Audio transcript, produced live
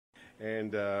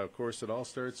And of course, it all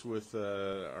starts with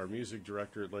our music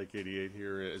director at Lake 88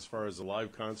 here, as far as the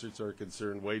live concerts are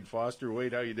concerned, Wade Foster.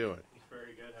 Wade, how you doing?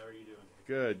 Very good. How are you doing?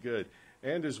 Good, good.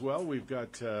 And as well, we've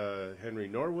got Henry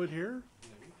Norwood here,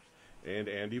 and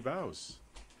Andy Bowes.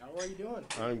 How are you doing?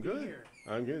 I'm good.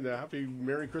 I'm good. Happy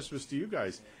Merry Christmas to you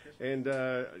guys. And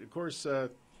of course,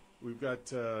 we've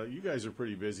got you guys are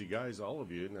pretty busy guys, all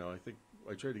of you. Now, I think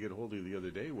I tried to get a hold of you the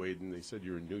other day, Wade, and they said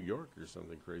you're in New York or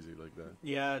something crazy like that.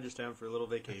 Yeah, just down for a little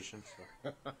vacation.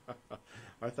 So.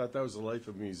 I thought that was the life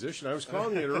of a musician. I was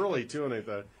calling you early too, and I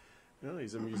thought, well,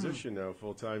 he's a musician now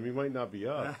full time. He might not be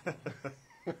up.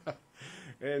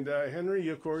 And Henry,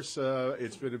 of course,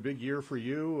 it's been a big year for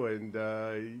you, and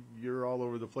you're all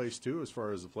over the place too, as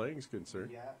far as the playing's concerned.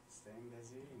 Yeah, staying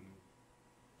busy and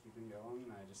keeping going.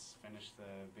 I just finished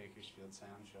the Bakersfield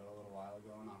Sound Show a little while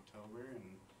ago in October, and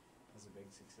it was a big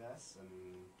success. And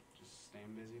just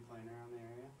staying busy playing around the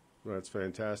area. Well, that's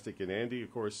fantastic. And Andy,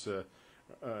 of course,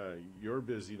 you're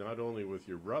busy not only with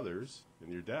your brothers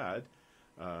and your dad,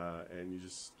 and you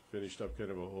just finished up kind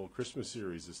of a whole Christmas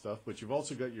series of stuff, but you've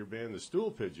also got your band, the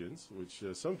Stool Pigeons, which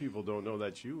some people don't know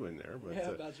that's you in there. But,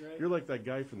 yeah, that's right. You're like that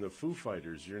guy from the Foo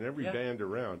Fighters. You're in every band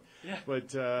around. Yeah.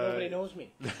 But nobody knows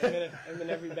me. I'm in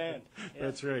every band. Yeah.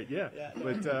 That's right. Yeah.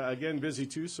 But again, busy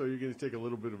too. So you're going to take a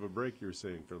little bit of a break. You were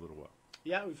saying for a little while.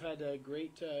 Yeah, we've had a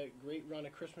great run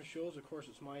of Christmas shows. Of course,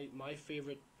 it's my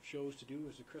favorite shows to do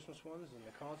is the Christmas ones and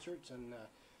the concerts. And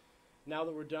now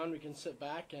that we're done, we can sit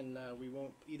back and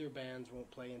either bands won't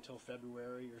play until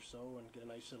February or so, and get a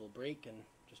nice little break and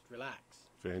just relax.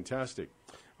 Fantastic.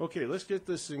 Okay, let's get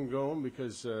this thing going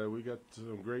because we got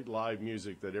some great live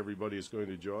music that everybody is going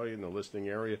to enjoy in the listening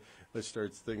area. Let's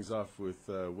start things off with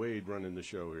Wade running the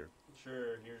show here.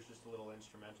 Sure. Here's just a little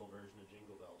instrumental version of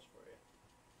Jingle Bells for you.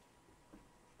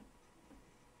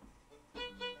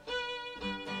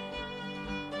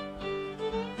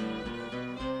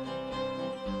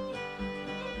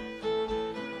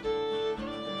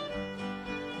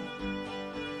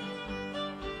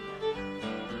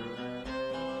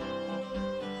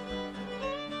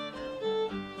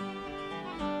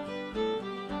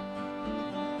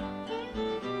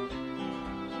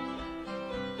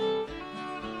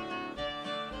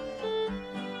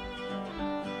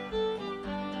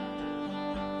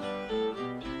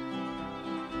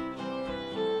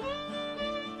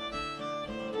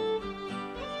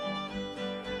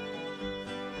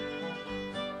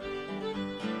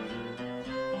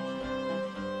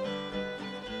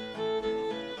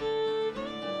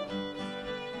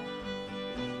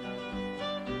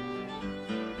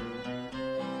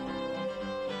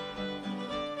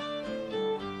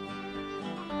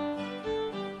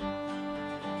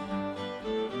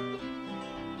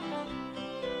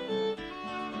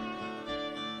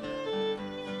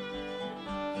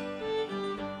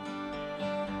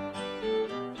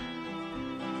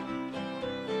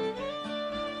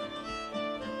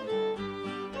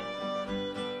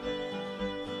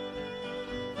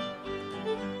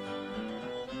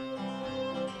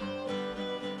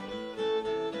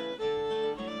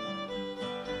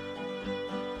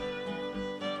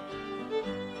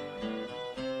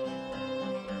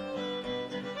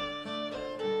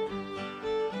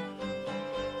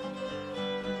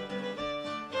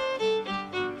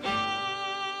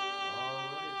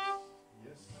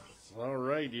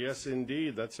 Yes,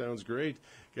 indeed. That sounds great.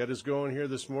 Get us going here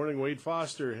this morning. Wade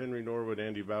Foster, Henry Norwood,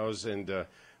 Andy Bowes, and the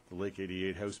Lake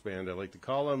 88 House Band, I like to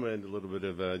call them, and a little bit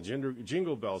of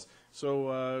Jingle Bells.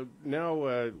 So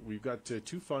now we've got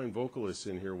two fine vocalists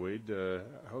in here, Wade.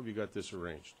 How have you got this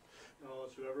arranged? No,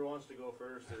 it's whoever wants to go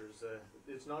first.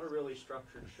 It's not a really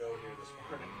structured show here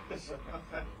this morning.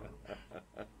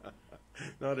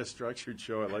 Not a structured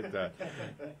show. I like that.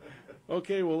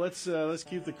 Okay, well let's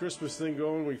keep the Christmas thing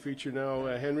going. We feature now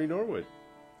Henry Norwood.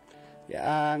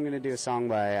 Yeah, I'm gonna do a song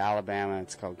by Alabama.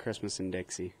 It's called "Christmas in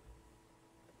Dixie."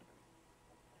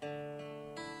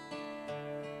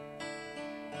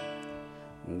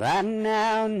 By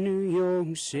now, New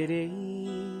York City,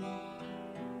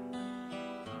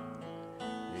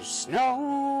 there's snow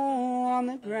on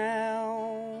the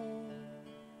ground.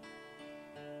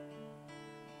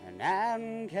 And out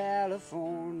in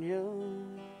California,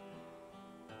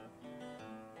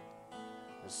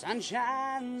 the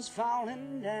sunshine's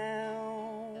falling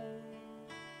down.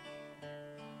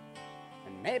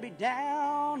 And maybe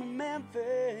down to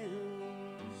Memphis,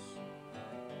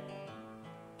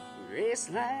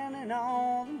 Graceland and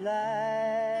all the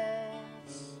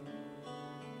lights.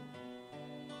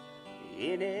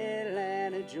 In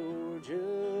Atlanta, Georgia,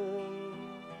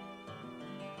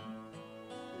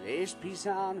 there's peace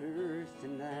on earth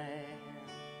tonight.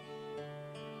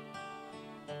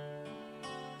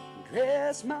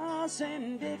 Christmas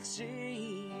in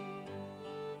Dixie.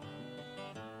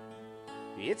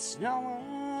 It's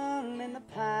snowing in the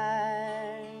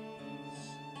pines.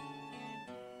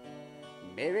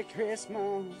 Merry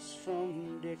Christmas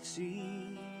from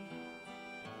Dixie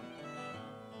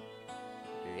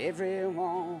to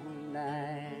everyone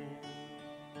tonight.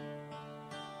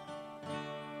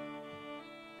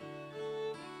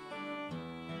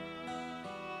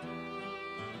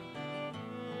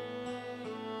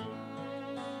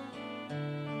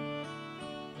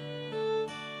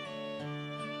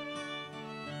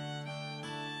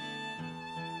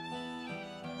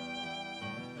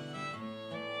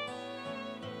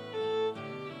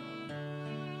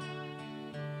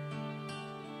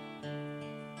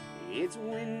 It's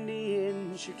windy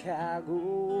in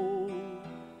Chicago.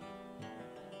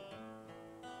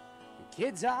 The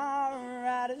kids are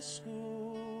out of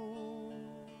school.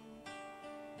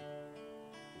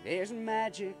 There's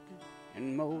magic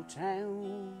in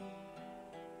Motown.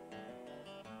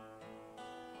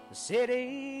 The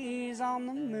city's on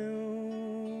the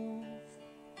move.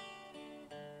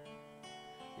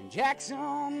 In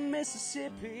Jackson,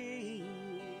 Mississippi,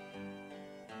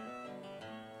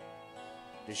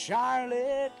 to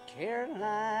Charlotte,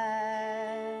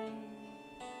 Carolina,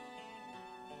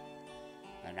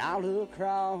 and all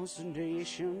across the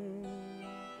nation.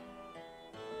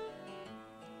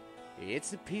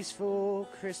 It's a peaceful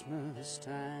Christmas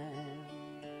time.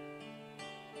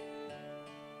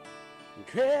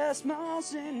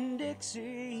 Christmas in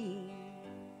Dixie,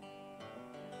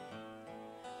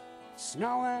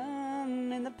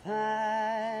 snowing in the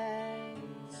pines.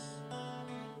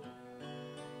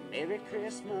 Merry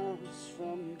Christmas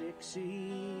from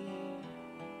Dixie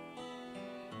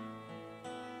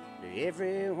to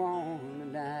everyone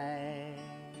tonight.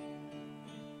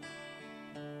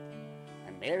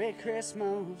 And Merry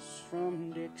Christmas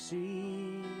from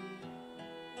Dixie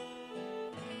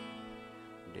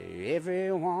to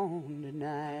everyone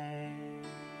tonight.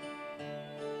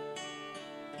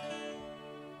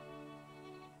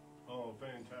 Oh,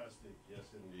 fantastic. Yes,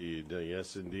 indeed.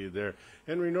 Yes, indeed. There.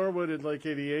 Henry Norwood at Lake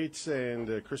 88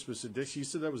 and Christmas in Dixie. You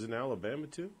said that was in Alabama,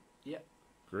 too? Yep.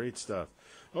 Great stuff.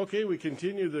 Okay, we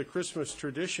continue the Christmas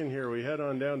tradition here. We head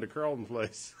on down to Carlton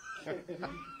Place. Excuse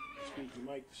me,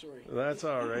 Mike. Sorry. That's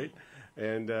all right.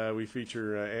 And we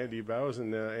feature Andy Bowes.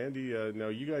 And Andy, now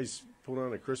you guys put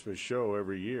on a Christmas show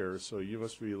every year, so you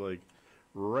must be like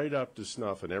right up to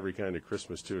snuff in every kind of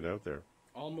Christmas tune out there.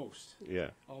 Almost.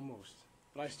 Yeah. Almost.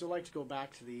 But I still like to go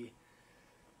back to the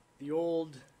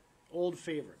old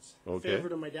favorites. Okay.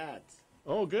 Favorite of my dad's.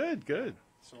 Oh, good, good.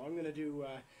 So I'm going to do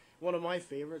one of my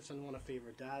favorites and one of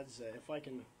favorite dad's. If I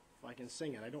can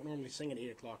sing it. I don't normally sing at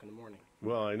 8 o'clock in the morning.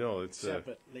 Well, I know it's. Except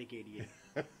at Lake 88.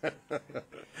 But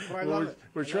I Well, love it.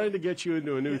 we're trying to get you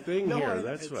into a new thing No, here.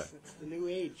 That's it's, what. It's the new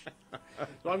age.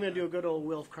 So I'm going to do a good old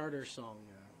Wilf Carter song.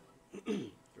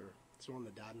 It's one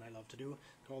that Dad and I love to do,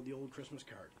 called The Old Christmas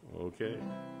Card. Okay.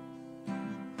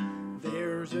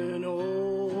 There's an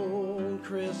old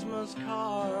Christmas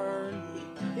card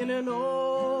in an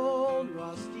old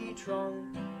rusty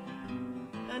trunk,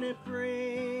 and it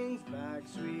brings back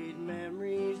sweet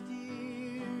memories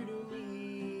dear to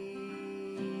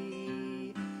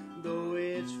me. Though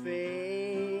it's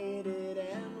faded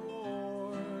and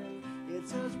worn,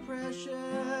 it's as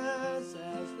precious as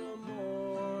the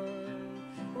morn,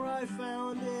 where I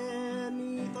found it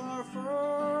 'neath our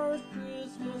first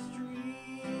Christmas tree.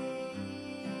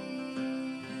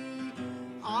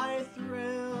 I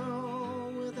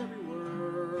thrill with every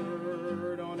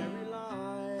word on every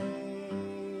line.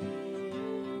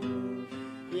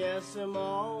 Yes, I'm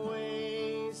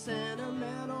always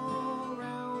sentimental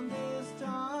around this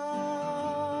time.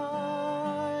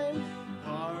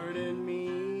 Pardon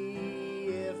me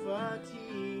if a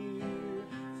tear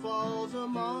falls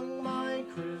among my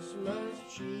Christmas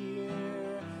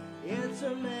cheer. It's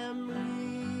a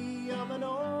memory of an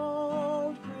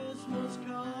old Christmas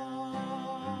card.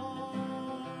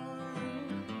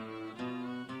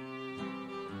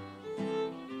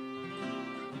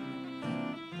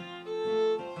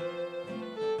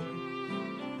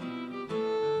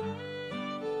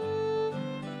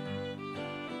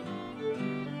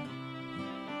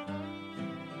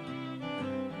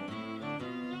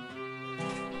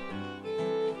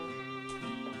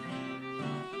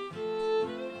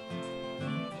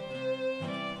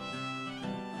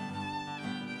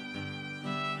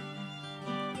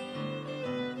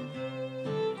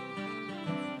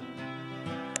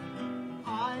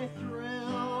 I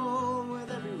thrill with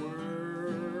every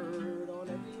word on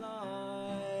every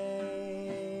line.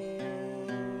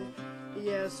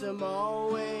 Yes, I'm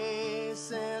always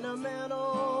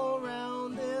sentimental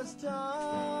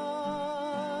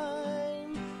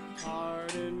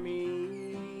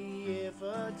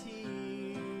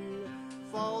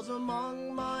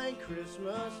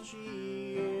Christmas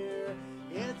cheer.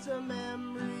 It's a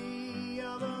memory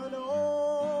of an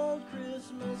old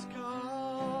Christmas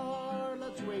card.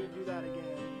 Let's Wade do that again.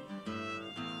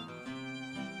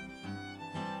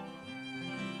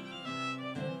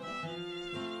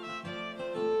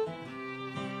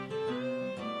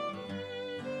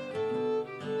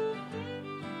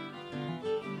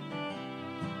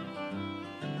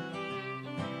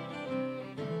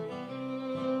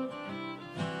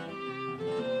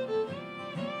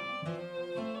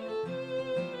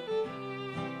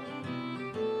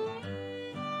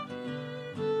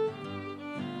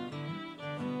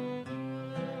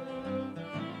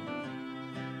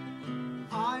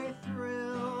 I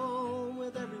thrill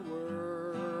with every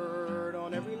word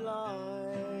on every line.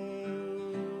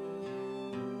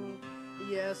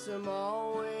 Yes, I'm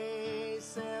always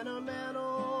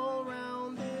sentimental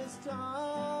round this time.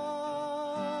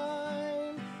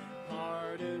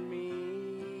 Pardon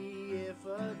me if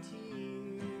a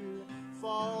tear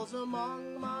falls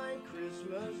among my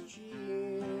Christmas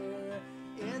cheer.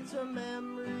 It's a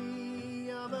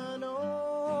memory of an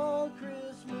old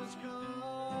Christmas card.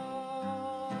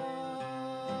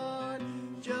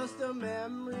 Just a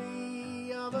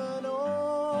memory of an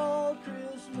old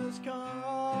Christmas card.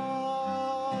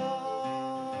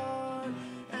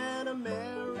 And a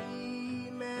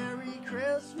merry, merry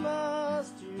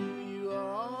Christmas to you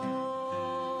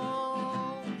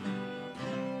all.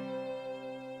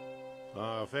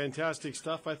 Fantastic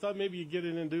stuff. I thought maybe you'd get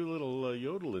in and do a little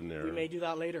yodel in there. We may do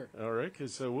that later. All right,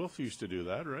 because Wolf used to do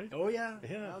that, right? Oh yeah,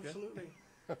 Yeah, absolutely.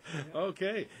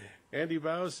 Okay. Andy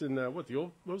Bowes and what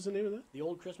was the name of that? The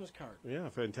old Christmas card. Yeah,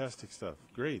 fantastic stuff.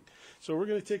 Great. So we're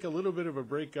going to take a little bit of a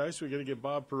break, guys. We're going to get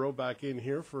Bob Perot back in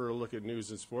here for a look at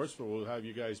news and sports, but we'll have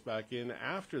you guys back in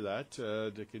after that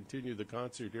to continue the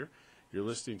concert here. You're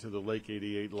listening to the Lake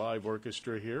 88 Live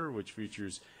Orchestra here, which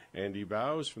features Andy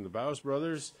Bowes from the Bowes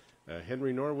Brothers,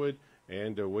 Henry Norwood,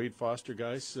 and Wade Foster,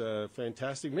 guys.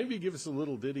 Fantastic. Maybe give us a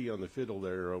little ditty on the fiddle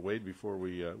there, Wade, before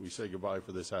we say goodbye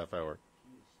for this half hour.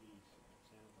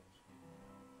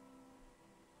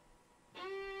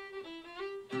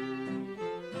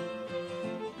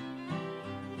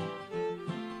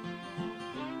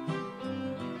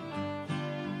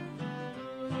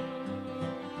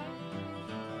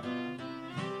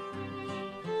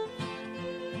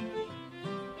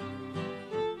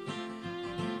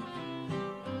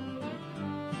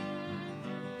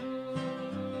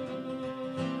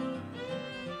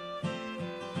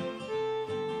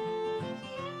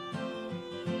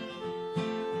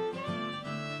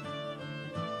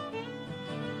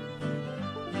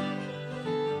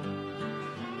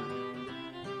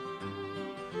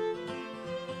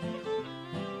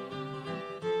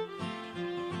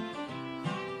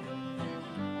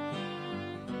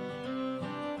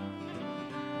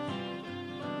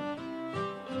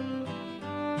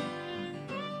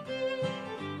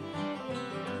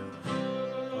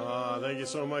 Thank you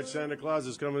so much. Santa Claus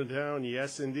is coming to town.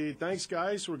 Yes, indeed. Thanks,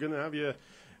 guys. We're going to have you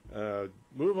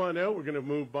move on out. We're going to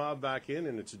move Bob back in,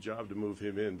 and it's a job to move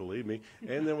him in, believe me.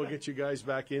 And then we'll get you guys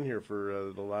back in here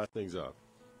for the last things off.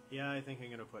 Yeah, I think I'm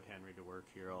going to put Henry to work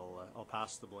here. I'll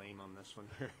pass the blame on this one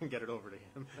here and get it over to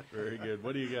him. Very good.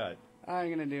 What do you got? I'm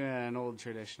going to do an old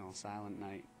traditional Silent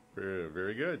Night. Very,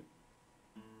 very good.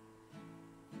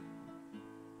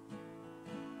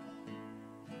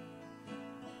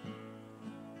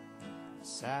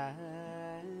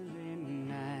 Silent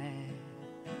night,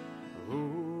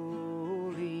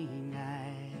 holy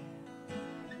night,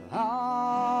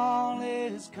 all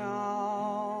is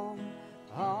calm,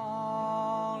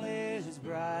 all is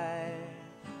bright,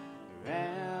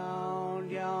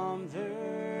 around yon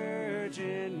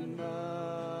virgin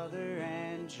mother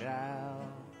and child,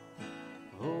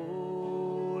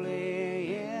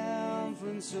 holy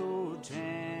infant so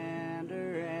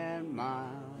tender and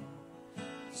mild,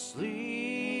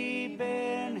 sleep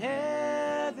in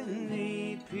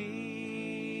heavenly peace.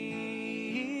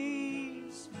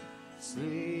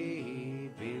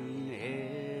 Sleep in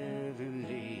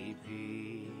heavenly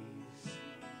peace.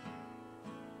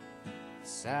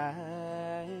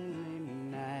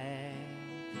 Silent night,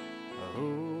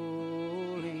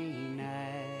 holy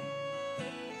night.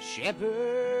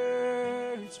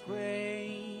 Shepherds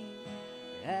quake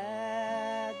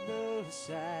at the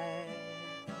sight.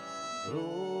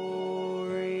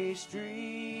 Glory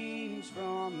streams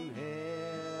from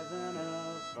heaven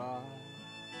afar.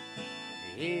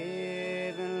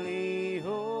 Heavenly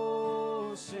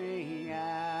hosts sing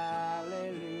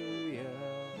hallelujah.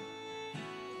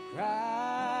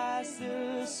 Christ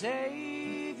the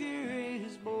Savior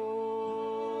is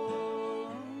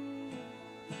born.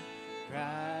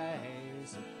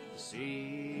 Christ the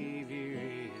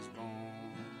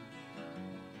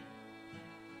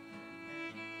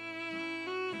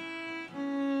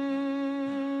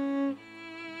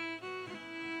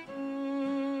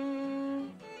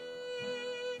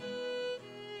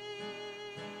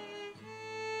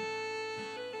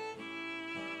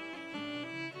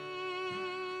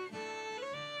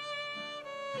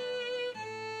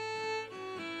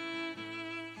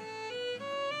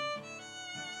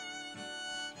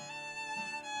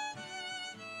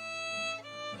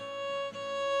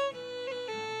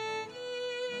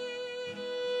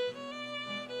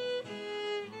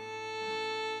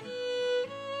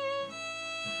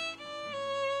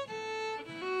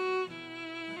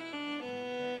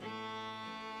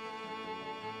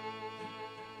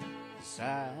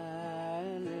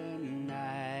Silent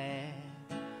night,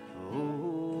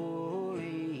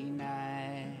 holy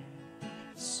night,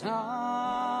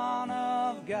 Son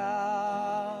of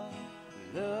God,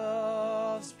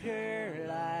 love's pure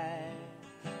light,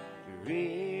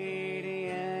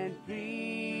 radiant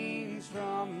beams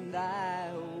from thy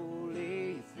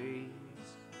holy face,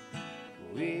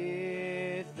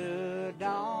 with the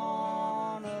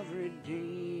dawn of redeeming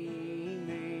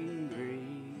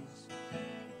grace.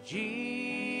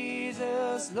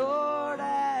 Jesus, Lord,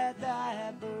 at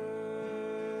thy birth.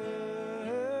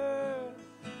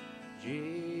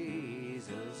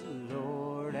 Jesus,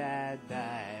 Lord, at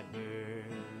thy birth.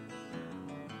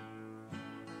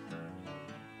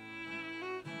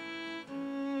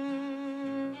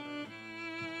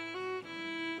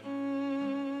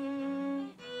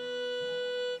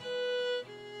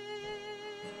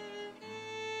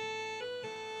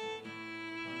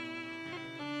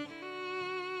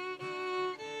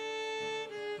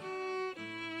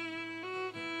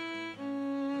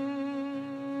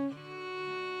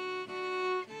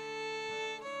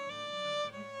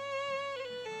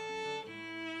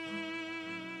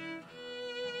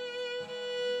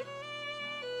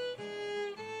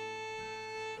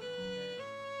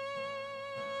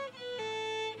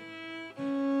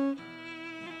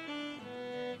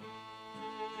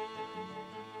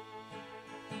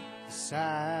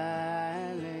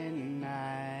 Silent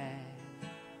night,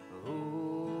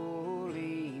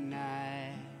 holy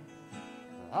night,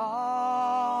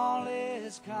 all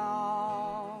is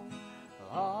calm,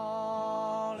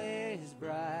 all is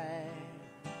bright,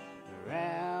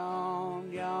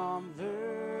 around yon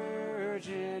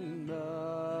virgin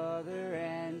mother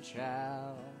and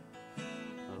child,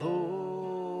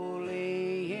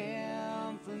 holy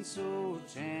infant so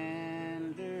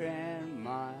tender and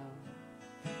mild.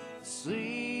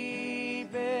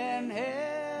 Sleep in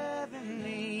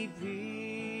heavenly peace.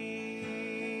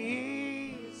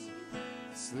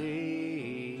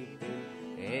 Sleep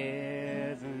in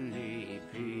heavenly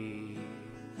peace.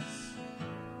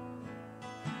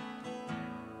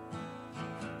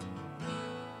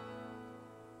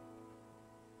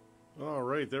 All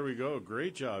right, there we go.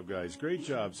 Great job, guys. Great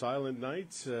job. Silent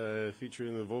Night,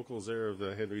 featuring the vocals there of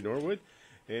Henry Norwood.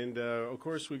 And, of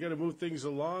course, we got to move things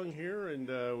along here, and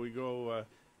we go,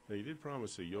 now you did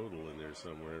promise a yodel in there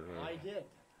somewhere. I did.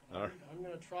 All right. I'm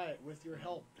going to try it with your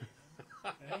help.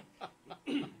 Okay?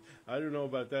 I don't know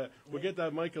about that. We'll get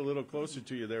that mic a little closer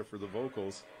to you there for the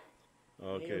vocals. May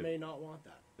or Okay. may not want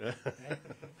that.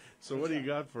 So what do you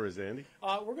got for us, Andy?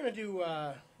 We're gonna do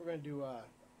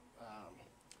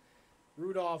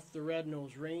Rudolph the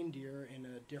Red-Nosed Reindeer in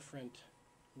a different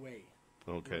way.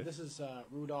 Okay. This is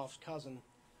Rudolph's cousin,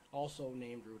 also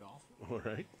named Rudolph. All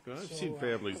right. Well, I've So, seen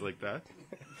families like that.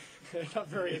 Not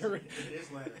very. It is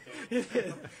Leonard.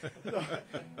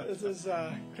 This is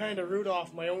kind of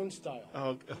Rudolph, my own style.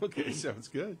 Oh, okay. Sounds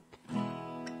good.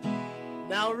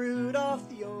 Now Rudolph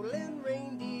the yodeling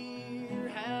reindeer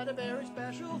had a very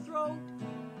special throat,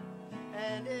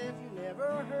 and if you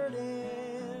never heard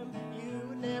him, you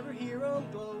would never hear him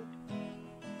gloat.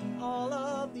 All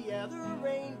of the other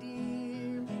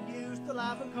reindeer used to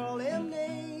laugh and call him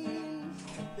names.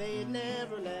 They'd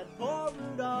never let poor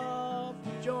Rudolph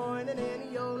join in any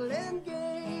yodeling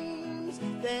games.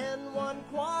 Then one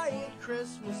quiet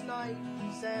Christmas night,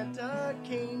 Santa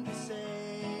came to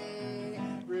say,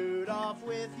 Rudolph,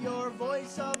 with your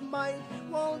voice of might,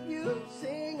 won't you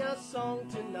sing a song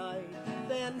tonight?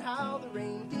 Then how the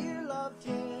reindeer loved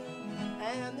him,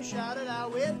 and they shouted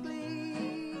out with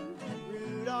glee,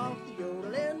 Rudolph the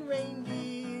yodeling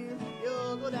reindeer,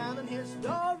 you'll go down in history.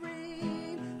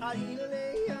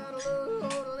 Ha-dee-da-day, ha-da-lo,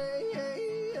 ho-da-day,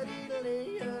 hey,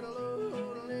 ha-dee-da-day, ha-da-lo,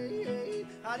 ho-da-day, hey,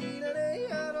 ha-dee-da-day,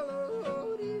 ha-da-lo,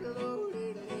 ho-dee-da-lo,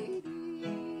 dee-da-day, dee.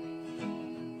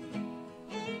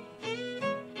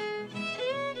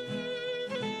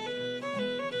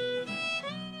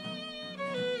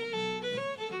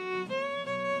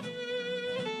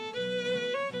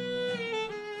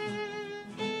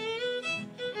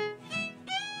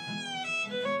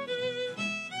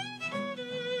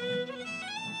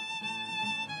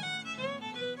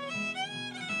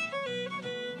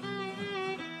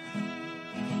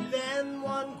 Then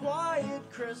one quiet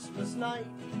Christmas night,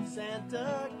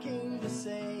 Santa came to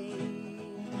say,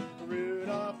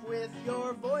 Rudolph, with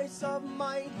your voice of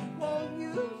might, won't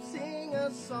you sing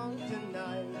a song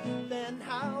tonight? Then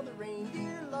how the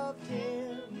reindeer loved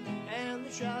him, and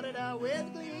they shouted out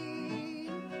with glee,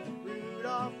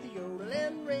 Rudolph the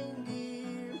yodeling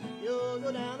reindeer, you'll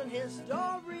go down in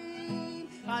history.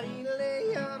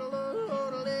 Ha-dee-da-day, ha-da-lo,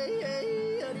 ho-da-day,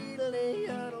 hey, ha-dee-da-day,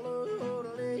 ha-da-lo,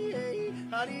 ho-da-day, hey,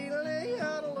 ha-dee-da-day,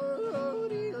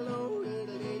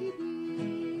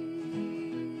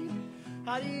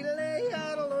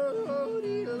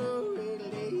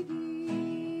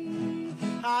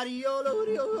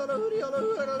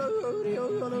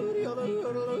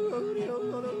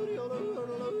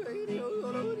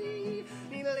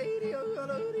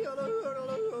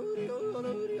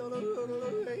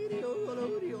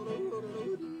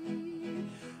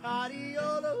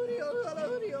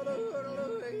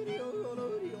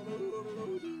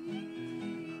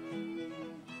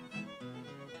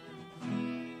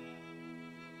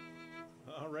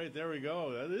 All right, there we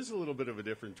go. That is a little bit of a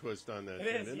different twist on that. It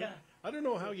tune, is, isn't yeah. I don't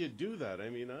know how you do that. I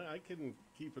mean, I couldn't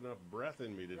keep enough breath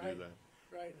in me to Right. do that.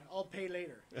 Right, I'll pay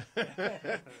later.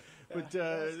 But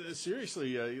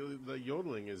seriously, the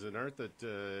yodeling is an art that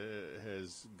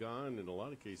has gone, in a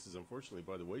lot of cases, unfortunately,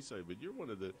 by the wayside. But you're one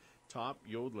of the top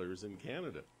yodelers in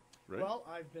Canada, right? Well,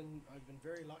 I've been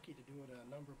very lucky to do it a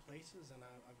number of places, and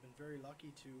I've been very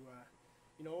lucky to,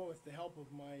 you know, with the help of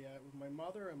my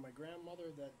mother and my grandmother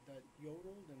that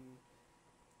yodeled,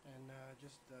 and I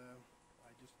just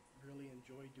really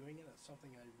enjoy doing it. It's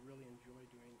something I really enjoy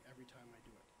doing every time I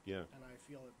do it. Yeah. And I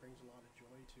feel it brings a lot of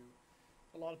joy to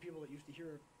a lot of people that used to hear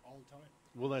it all the time.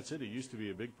 Well, that's it. It used to be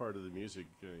a big part of the music,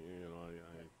 you know,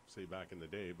 I say back in the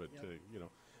day, but, Yep. you know,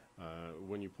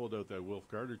 when you pulled out that Wolf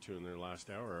Carter tune there last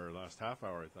hour, or last half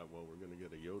hour, I thought, well, we're going to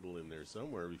get a yodel in there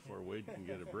somewhere before Wade can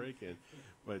get a break in.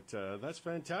 But that's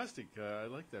fantastic. I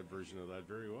like that version of that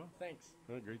very well. Thanks.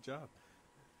 Oh, great job.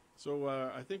 So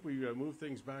I think we move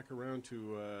things back around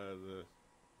to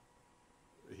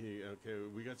okay,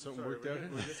 we got something Sorry, worked out here?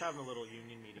 we're just having a little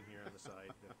union meeting here on the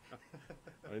side.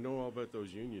 I know all about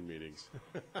those union meetings.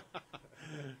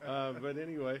 But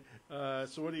anyway,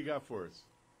 so what do you got for us?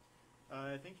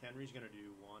 I think Henry's going to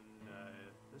do one.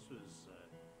 This was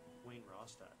Wayne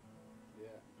Rostad. Yeah.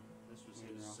 This was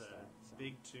Wayne his Rostad song.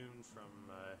 big tune from.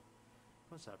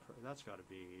 What's that? That's got to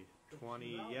be Christmas 20.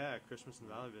 in the Valley? Yeah, Christmas in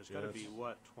the Valley. But it's got to be Yes.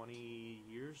 what, 20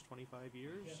 years, 25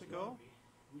 years Yes, ago.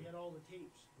 we had all the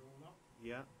tapes growing up.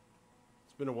 Yeah.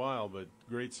 It's been a while, but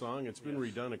great song. It's been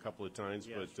Yes. redone a couple of times,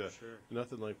 Yes, but for sure.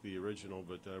 nothing like the original.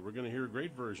 But we're going to hear a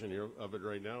great version here of it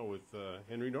right now with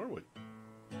Henry Norwood.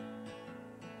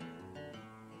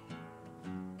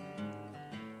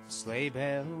 Sleigh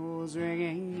bells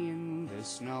ringing in the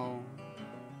snow,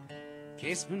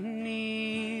 kissed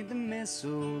beneath the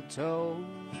mistletoe.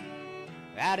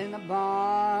 Out in the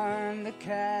barn, the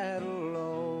cattle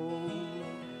low.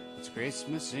 It's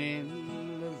Christmas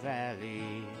in the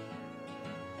valley.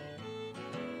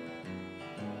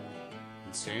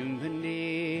 And soon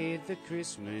beneath the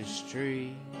Christmas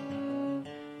tree,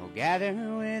 we'll gather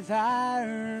with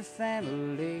our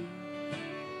family,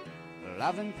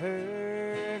 love in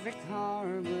perfect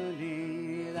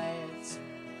harmony. That's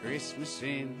Christmas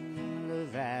in the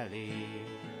valley.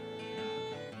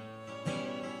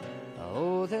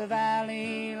 Oh, the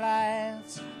valley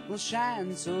lights will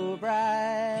shine so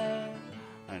bright,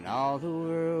 and all the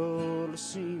world will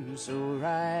seem so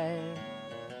right.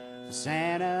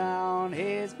 Santa on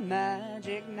his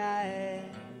magic night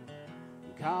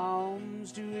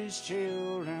comes to his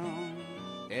children.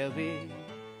 There'll be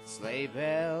sleigh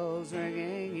bells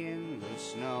ringing in the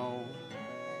snow,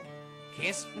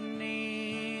 kissed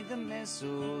beneath the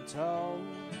mistletoe.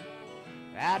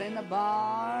 Out in the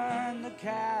barn, the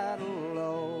cattle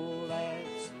low.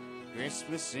 That's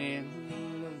Christmas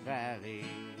in the valley.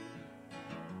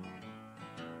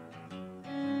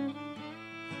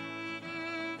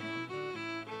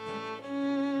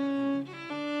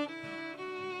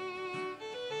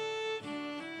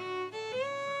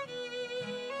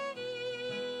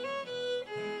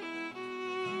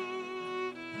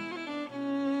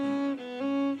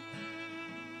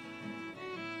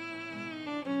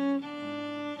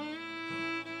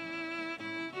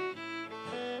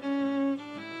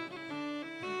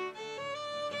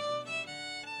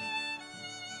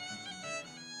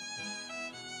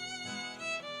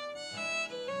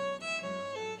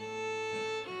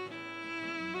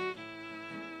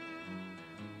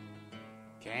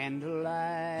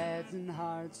 Candlelight and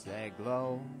hearts that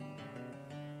glow,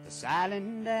 the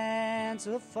silent dance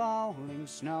of falling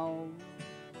snow,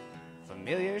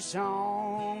 familiar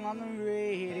song on the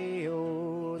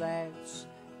radio. That's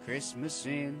Christmas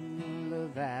in the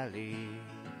valley.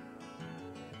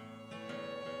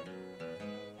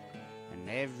 And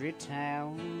every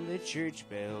town the church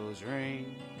bells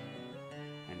ring,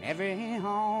 and every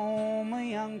home a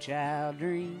young child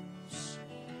dreams,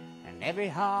 and every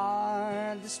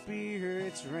heart the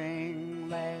spirits ring.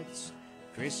 That's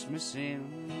Christmas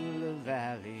in the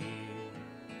valley.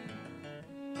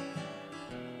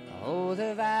 Oh,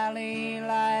 the valley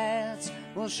lights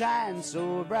will shine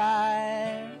so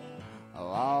bright, Oh,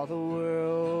 all the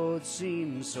world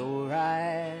seems so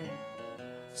right.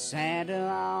 Santa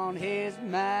on his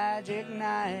magic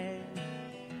night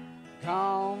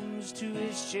comes to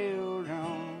his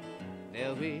children.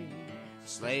 There'll be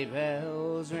sleigh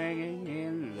bells ringing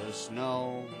in the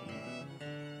snow,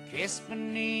 kissed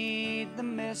beneath the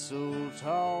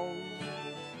mistletoe.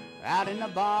 Out in the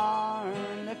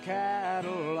barn, the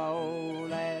cattle low.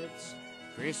 That's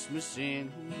Christmas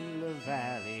in the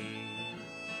valley.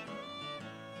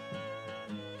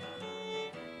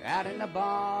 Out in the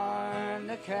barn,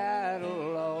 the cattle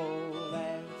low.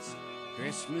 That's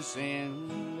Christmas in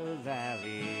the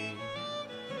valley.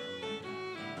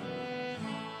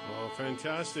 Well,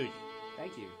 fantastic.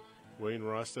 Thank you. Wayne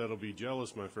Rostad will be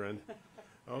jealous, my friend.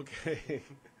 Okay.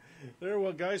 There,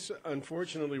 well, guys,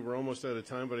 unfortunately, we're almost out of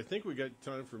time, but I think we got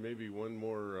time for maybe one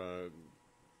more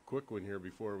quick one here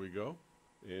before we go.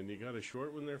 And you got a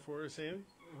short one there for us, Andy?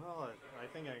 Well, I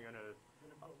think I'm going to...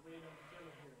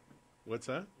 What's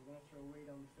that? We're going to throw weight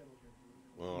on the fiddle here.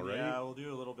 All right. Yeah, we'll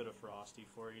do a little bit of Frosty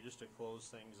for you just to close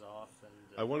things off. And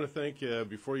I want to thank,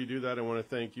 before you do that, I want to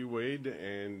thank you, Wade,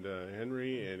 and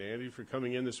Henry, and Andy for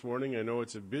coming in this morning. I know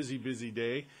it's a busy, busy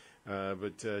day,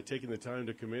 but taking the time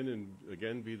to come in and,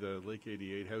 again, be the Lake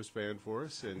 88 house band for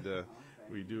us, and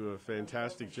we do a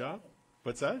fantastic job.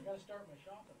 What's that? I've got to start my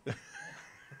shopping.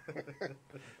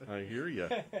 I hear you.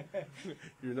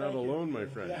 You're not alone, my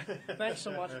friend. Yeah. Thanks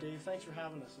so much, Dave. Thanks for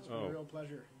having us. It's been a real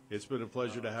pleasure. It's been a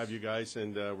pleasure to have you guys,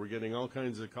 and we're getting all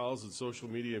kinds of calls and social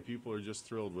media, and people are just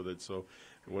thrilled with it. So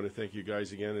I want to thank you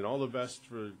guys again, and all the best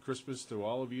for Christmas to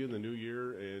all of you in the new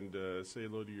year, and say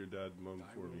hello to your dad and mom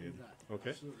for me. Okay?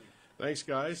 Absolutely. Thanks,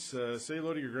 guys. Say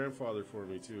hello to your grandfather for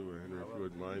me, too, Henry, if you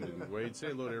wouldn't mind. And Wade, say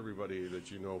hello to everybody that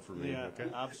you know for me, yeah, okay?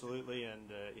 absolutely. And,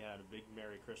 yeah, a big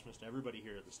Merry Christmas to everybody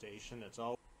here at the station. It's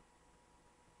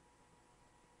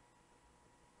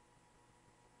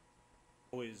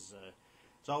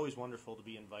always wonderful to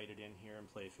be invited in here and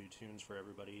play a few tunes for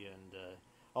everybody, and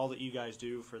all that you guys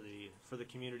do for the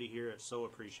community here. It's so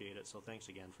appreciated. So thanks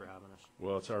again for having us.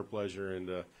 Well, it's our pleasure,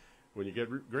 and when you get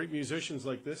great musicians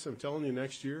like this, I'm telling you,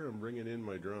 next year I'm bringing in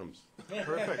my drums.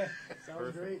 Perfect.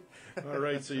 Sounds great. All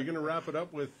right, so you're going to wrap it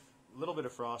up with... A little bit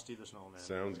of Frosty the Snowman.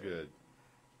 Sounds good.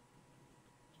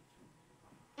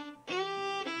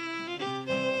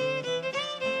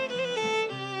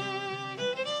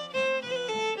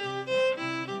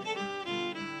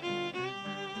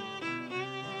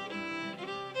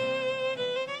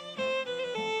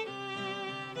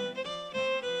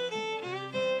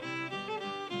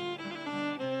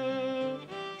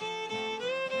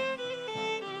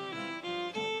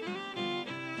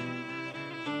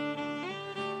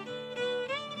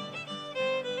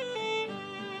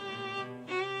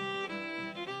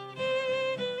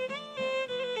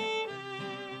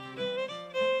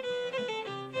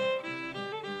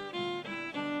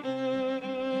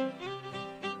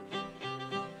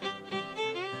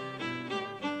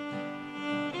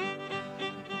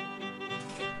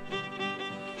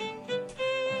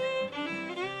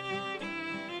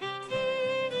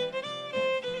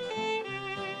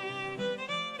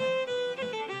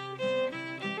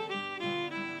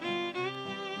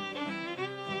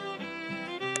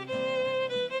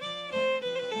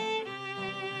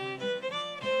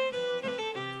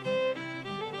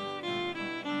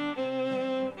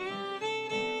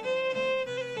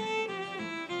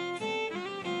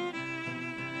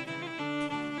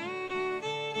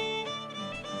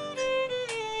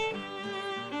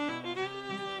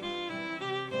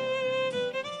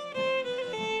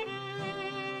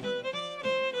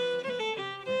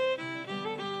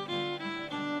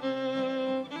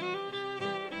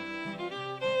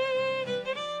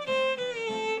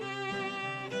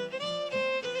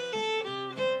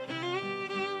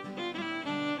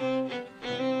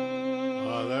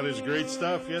 That is great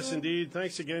stuff. Yes, indeed.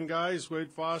 Thanks again, guys.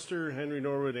 Wade Foster, Henry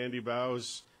Norwood, Andy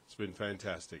Bowes. It's been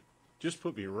fantastic. Just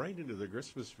put me right into the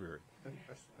Christmas spirit.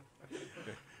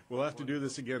 We'll have to do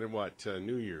this again in what?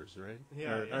 New Year's, right?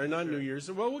 Yeah, or not sure. New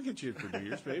Year's. Well, we'll get you in for New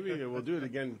Year's. Maybe we'll do it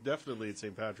again definitely at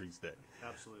St. Patrick's Day.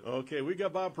 Absolutely. Okay, we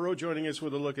got Bob Perot joining us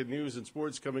with a look at news and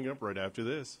sports coming up right after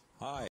this. Hi.